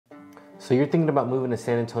So you're thinking about moving to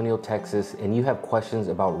San Antonio, Texas, and you have questions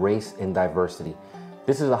about race and diversity.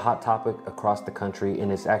 This is a hot topic across the country,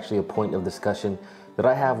 and it's actually a point of discussion that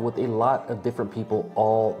I have with a lot of different people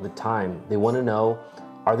all the time. They want to know,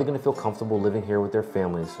 are they going to feel comfortable living here with their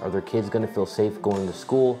families? Are their kids going to feel safe going to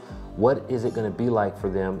school? What is it going to be like for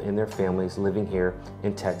them and their families living here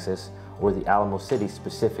in Texas, or the Alamo City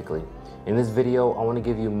specifically? In this video, I want to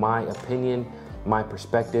give you my opinion, my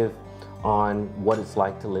perspective on what it's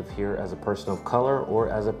like to live here as a person of color or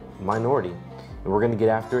as a minority. And we're going to get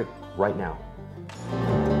after it right now.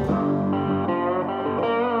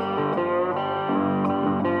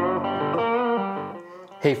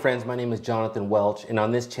 Hey friends, my name is Jonathan Welch, and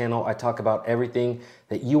on this channel I talk about everything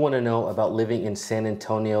that you want to know about living in San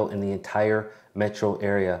Antonio and the entire metro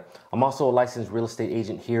area. I'm also a licensed real estate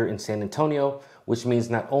agent here in San Antonio, which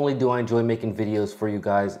means not only do I enjoy making videos for you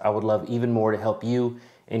guys, I would love even more to help you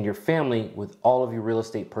and your family with all of your real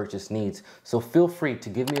estate purchase needs. So feel free to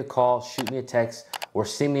give me a call, shoot me a text, or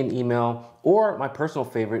send me an email, or my personal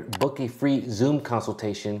favorite, book a free Zoom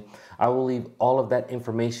consultation. I will leave all of that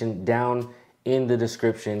information down in the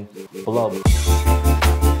description below.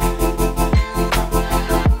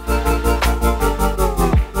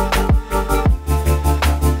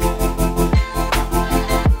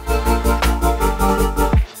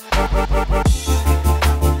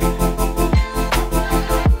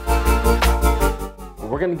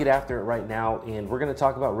 We're going to get after it right now, and we're going to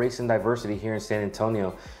talk about race and diversity here in San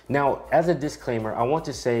Antonio. Now, as a disclaimer, I want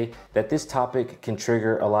to say that this topic can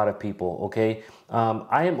trigger a lot of people, okay?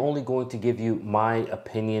 I am only going to give you my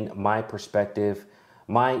opinion, my perspective,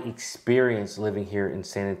 my experience living here in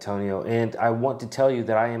San Antonio, and I want to tell you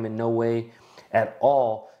that I am in no way at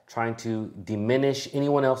all trying to diminish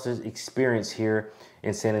anyone else's experience here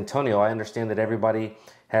in San Antonio. I understand that everybody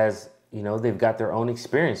has, you know, they've got their own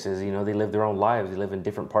experiences. You know, they live their own lives. They live in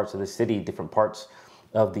different parts of the city, different parts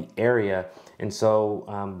of the area. And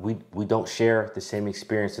so we don't share the same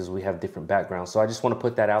experiences. We have different backgrounds. So I just want to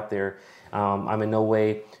put that out there. I'm in no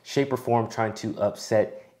way, shape, or form trying to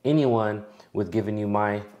upset anyone with giving you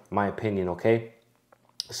my opinion, okay?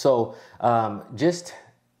 So just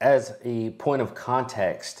as a point of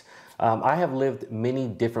context, I have lived many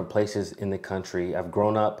different places in the country. I've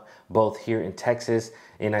grown up both here in Texas,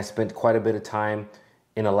 and I spent quite a bit of time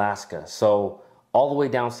in Alaska. So all the way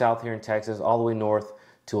down south here in Texas, all the way north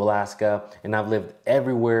to Alaska, and I've lived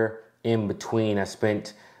everywhere in between. I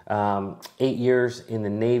spent 8 years in the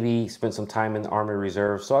Navy, spent some time in the Army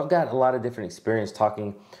Reserve. So I've got a lot of different experience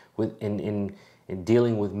talking with in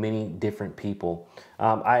dealing with many different people.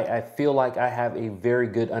 I feel like I have a very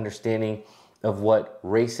good understanding of what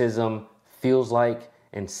racism feels like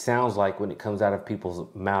and sounds like when it comes out of people's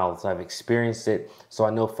mouths. I've experienced it, so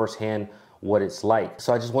I know firsthand what it's like.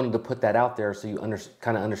 So I just wanted to put that out there so you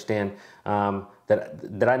kind of understand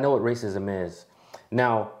that I know what racism is.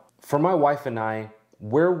 Now, for my wife and I,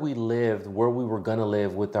 where we lived, where we were gonna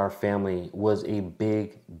live with our family was a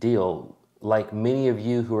big deal. Like many of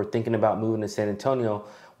you who are thinking about moving to San Antonio,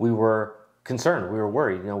 we were concerned, we were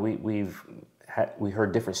worried. You know, we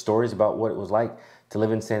heard different stories about what it was like to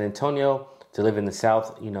live in San Antonio, to live in the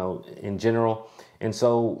South, you know, in general. And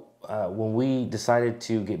so when we decided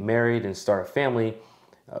to get married and start a family,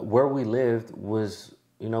 where we lived was,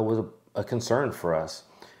 you know, was a concern for us.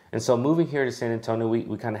 And so moving here to San Antonio,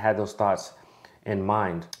 we kind of had those thoughts in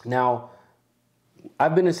mind. Now,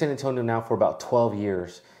 I've been in San Antonio now for about 12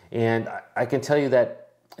 years. And I can tell you that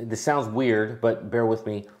this sounds weird, but bear with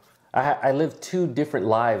me. I live two different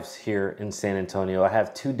lives here in San Antonio. I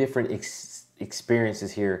have two different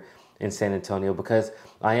experiences here in San Antonio because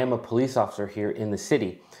I am a police officer here in the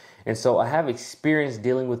city. And so I have experience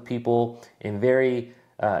dealing with people in very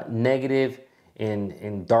negative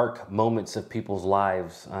and dark moments of people's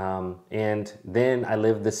lives. And then I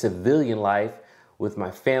live the civilian life with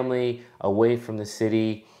my family away from the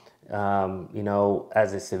city, you know,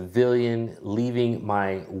 as a civilian, leaving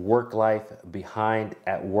my work life behind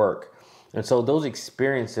at work. And so those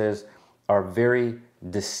experiences are very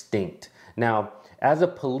distinct. Now, as a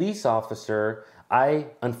police officer, I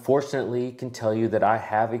unfortunately can tell you that I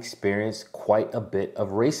have experienced quite a bit of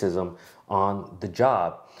racism on the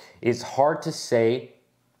job. It's hard to say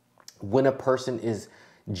when a person is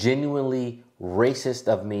genuinely racist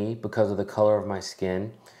of me because of the color of my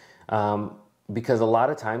skin, because a lot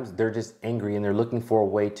of times they're just angry and they're looking for a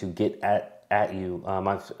way to get at you.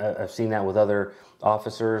 I've seen that with other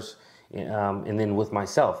officers, and then with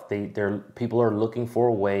myself. People are looking for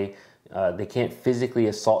a way. They can't physically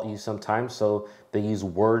assault you sometimes, so they use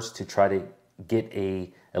words to try to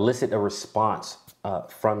elicit a response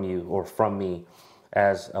from you or from me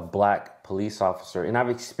as a black police officer. And I've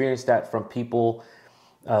experienced that from people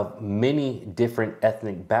of many different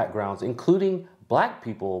ethnic backgrounds, including black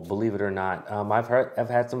people, believe it or not. I've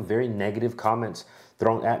had some very negative comments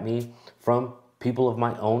thrown at me from people of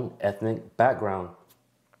my own ethnic background.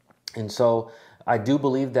 And so I do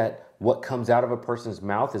believe that what comes out of a person's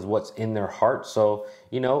mouth is what's in their heart. So,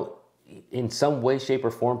 in some way, shape,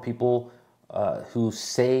 or form, people who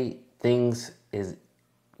say things as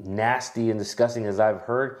nasty and disgusting as I've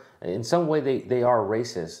heard, in some way they are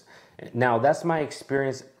racist. Now, that's my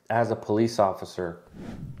experience as a police officer.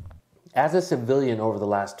 As a civilian over the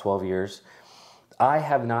last 12 years, I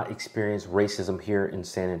have not experienced racism here in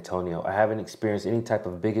San Antonio. I haven't experienced any type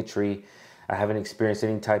of bigotry. I haven't experienced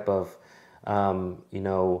any type of,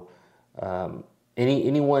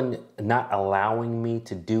 anyone not allowing me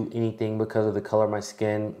to do anything because of the color of my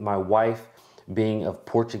skin. My wife, being of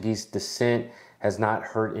Portuguese descent, has not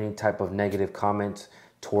heard any type of negative comments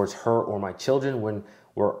towards her or my children when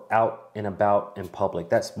we're out and about in public.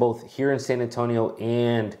 That's both here in San Antonio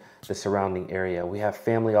and the surrounding area. We have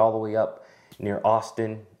family all the way up near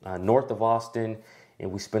Austin, north of Austin,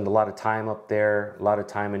 and we spend a lot of time up there, a lot of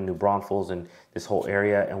time in New Braunfels and this whole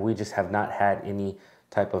area, and we just have not had any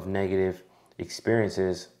type of negative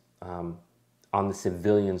experiences on the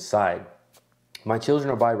civilian side. My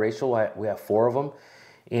children are biracial. We have 4 of them,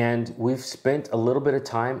 and we've spent a little bit of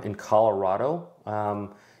time in Colorado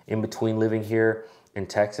in between living here in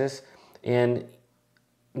Texas. And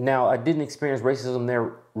now I didn't experience racism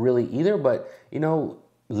there really either, but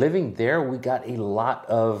living there, we got a lot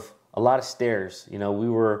of stares.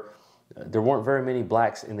 There weren't very many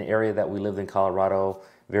blacks in the area that we lived in Colorado,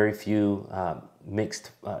 very few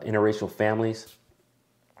mixed interracial families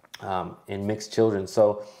and mixed children.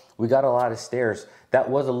 So we got a lot of stares. That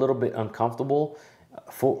was a little bit uncomfortable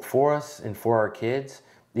for us and for our kids,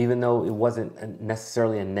 even though it wasn't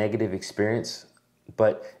necessarily a negative experience,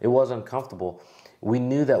 but it was uncomfortable. We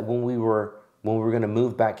knew that when we were going to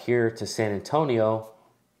move back here to San Antonio,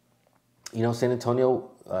 San Antonio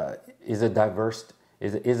is a diverse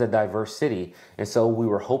city, and so we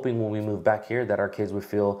were hoping when we moved back here that our kids would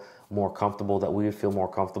feel more comfortable, that we would feel more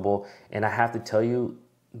comfortable. And I have to tell you,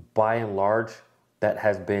 by and large, that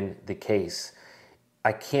has been the case.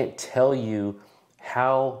 I can't tell you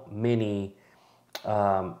how many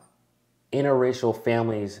interracial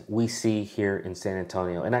families we see here in San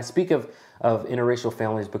Antonio. And I speak of interracial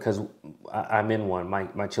families because I'm in one.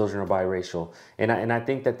 My children are biracial. And I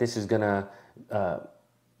think that this is going to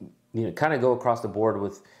kind of go across the board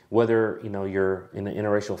with whether you're in an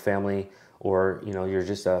interracial family or you're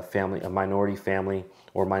just a minority family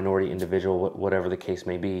or minority individual, whatever the case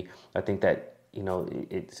may be. I think that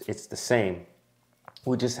it's the same.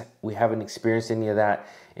 We haven't experienced any of that,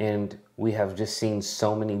 and we have just seen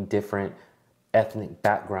so many different ethnic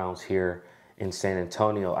backgrounds here in San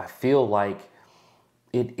Antonio. I feel like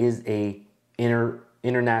it is a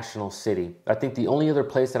international city. I think the only other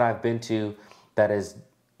place that I've been to that is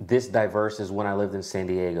this diverse is when I lived in San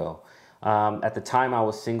Diego. At the time I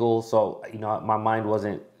was single, so my mind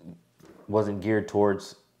wasn't geared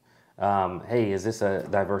towards hey, is this a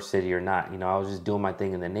diverse city or not? I was just doing my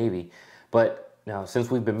thing in the Navy. But now, since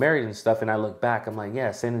we've been married and stuff, and I look back, I'm like, yeah,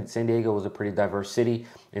 San Diego was a pretty diverse city,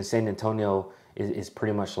 and San Antonio is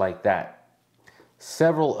pretty much like that.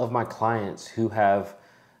 Several of my clients who have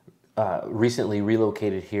recently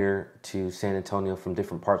relocated here to San Antonio from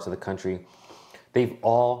different parts of the country, they've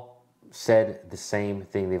all said the same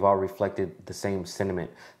thing. They've all reflected the same sentiment,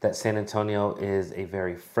 that San Antonio is a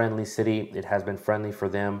very friendly city. It has been friendly for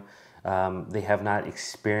them. They have not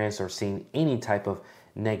experienced or seen any type of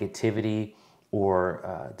negativity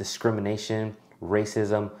or discrimination,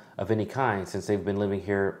 racism of any kind since they've been living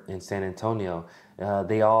here in San Antonio.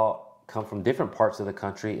 They all come from different parts of the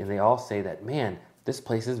country, and they all say that, man, this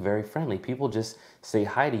place is very friendly. People just say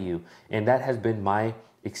hi to you. And that has been my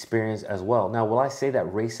experience as well. Now, will I say that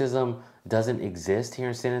racism doesn't exist here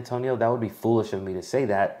in San Antonio? That would be foolish of me to say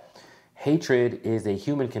that. Hatred is a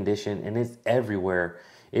human condition, and it's everywhere.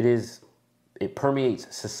 It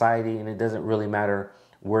permeates society, and it doesn't really matter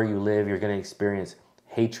where you live. You're going to experience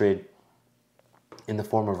hatred in the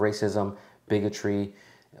form of racism, bigotry,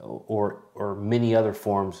 or many other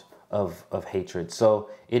forms of hatred.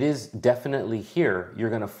 So it is definitely here. You're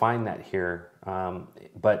going to find that here.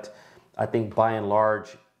 But I think by and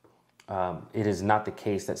large, it is not the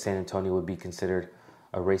case that San Antonio would be considered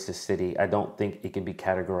a racist city. I don't think it can be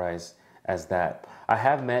categorized as that. I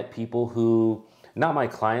have met people who, not my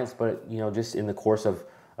clients, but just in the course of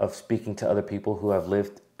speaking to other people who have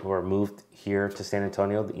lived or moved here to San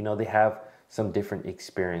Antonio, they have some different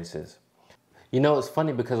experiences. You know, it's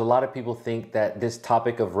funny because a lot of people think that this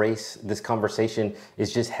topic of race, this conversation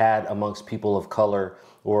is just had amongst people of color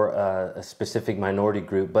or a specific minority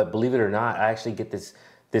group. But believe it or not, I actually get this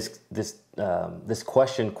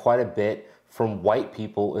question quite a bit from white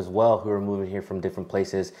people as well who are moving here from different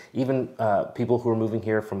places, even people who are moving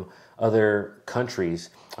here from other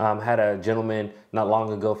countries. Had a gentleman not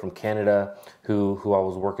long ago from Canada who I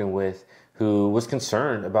was working with, who was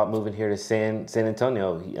concerned about moving here to San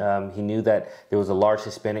Antonio. He knew that there was a large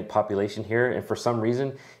Hispanic population here, and for some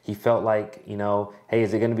reason he felt like, you know, hey,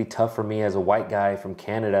 is it going to be tough for me as a white guy from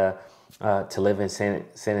Canada to live in San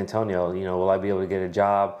Antonio? You know, will I be able to get a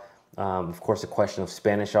job? Of course, the question of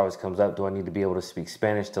Spanish always comes up. Do I need to be able to speak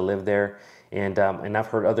Spanish to live there? And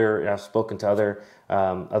I've spoken to other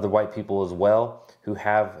white people as well who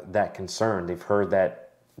have that concern. They've heard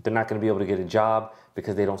that they're not going to be able to get a job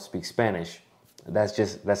because they don't speak Spanish.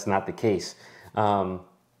 That's not the case.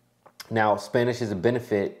 Now, Spanish is a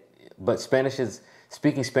benefit, but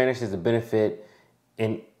speaking Spanish is a benefit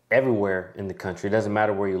in everywhere in the country. It doesn't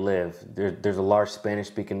matter where you live. There's a large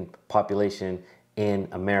Spanish-speaking population in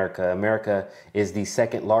America. America is the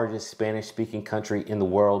second largest Spanish-speaking country in the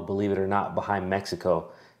world, believe it or not, behind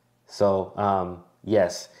Mexico. So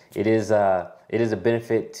yes, it is a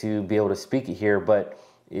benefit to be able to speak it here, but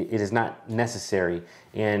it is not necessary.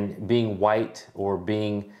 And being white or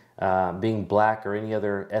being black or any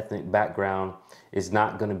other ethnic background is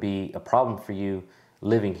not going to be a problem for you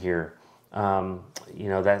living here. You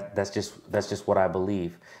know, that's just what I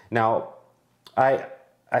believe. Now,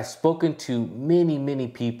 I've spoken to many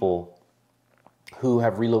people who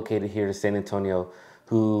have relocated here to San Antonio,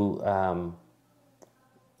 who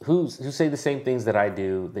say the same things that I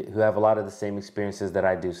do, who have a lot of the same experiences that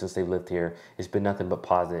I do since they've lived here. It's been nothing but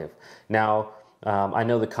positive. Now, I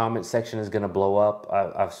know the comment section is going to blow up.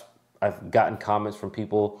 I've gotten comments from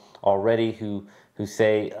people already who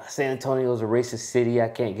say San Antonio is a racist city. I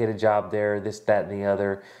can't get a job there. This, that, and the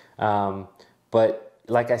other. But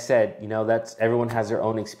like I said, you know, everyone has their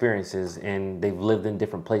own experiences and they've lived in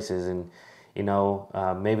different places, and you know,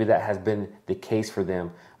 maybe that has been the case for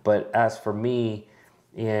them. But as for me,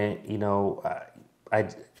 and you know,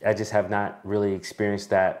 I just have not really experienced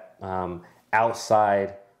that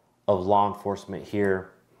outside of law enforcement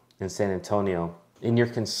here in San Antonio. And you're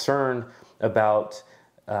concerned about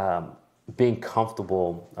being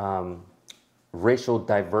comfortable, racial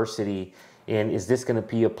diversity, and is this going to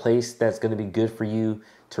be a place that's going to be good for you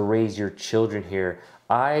to raise your children here?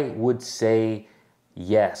 I would say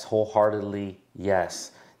yes, wholeheartedly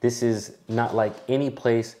yes. This is not like any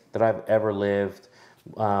place that I've ever lived.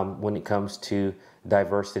 When it comes to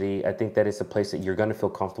diversity, I think that it's a place that you're going to feel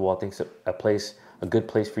comfortable. I think it's a good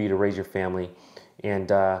place for you to raise your family.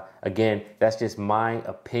 And again, that's just my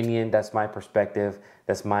opinion. That's my perspective.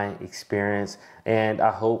 That's my experience. And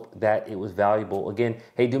I hope that it was valuable. Again,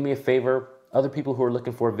 hey, do me a favor. Other people who are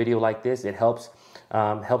looking for a video like this, it helps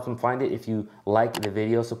them find it if you like the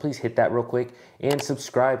video. So please hit that real quick and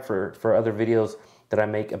subscribe for other videos that I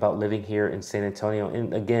make about living here in San Antonio.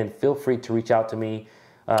 And again, feel free to reach out to me,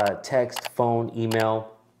 text, phone,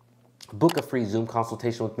 email, book a free Zoom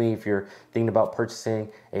consultation with me if you're thinking about purchasing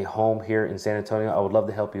a home here in San Antonio. I would love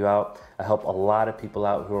to help you out. I help a lot of people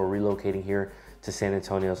out who are relocating here to San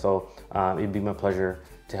Antonio. So it'd be my pleasure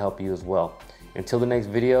to help you as well. Until the next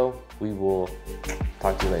video, we will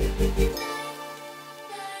talk to you later.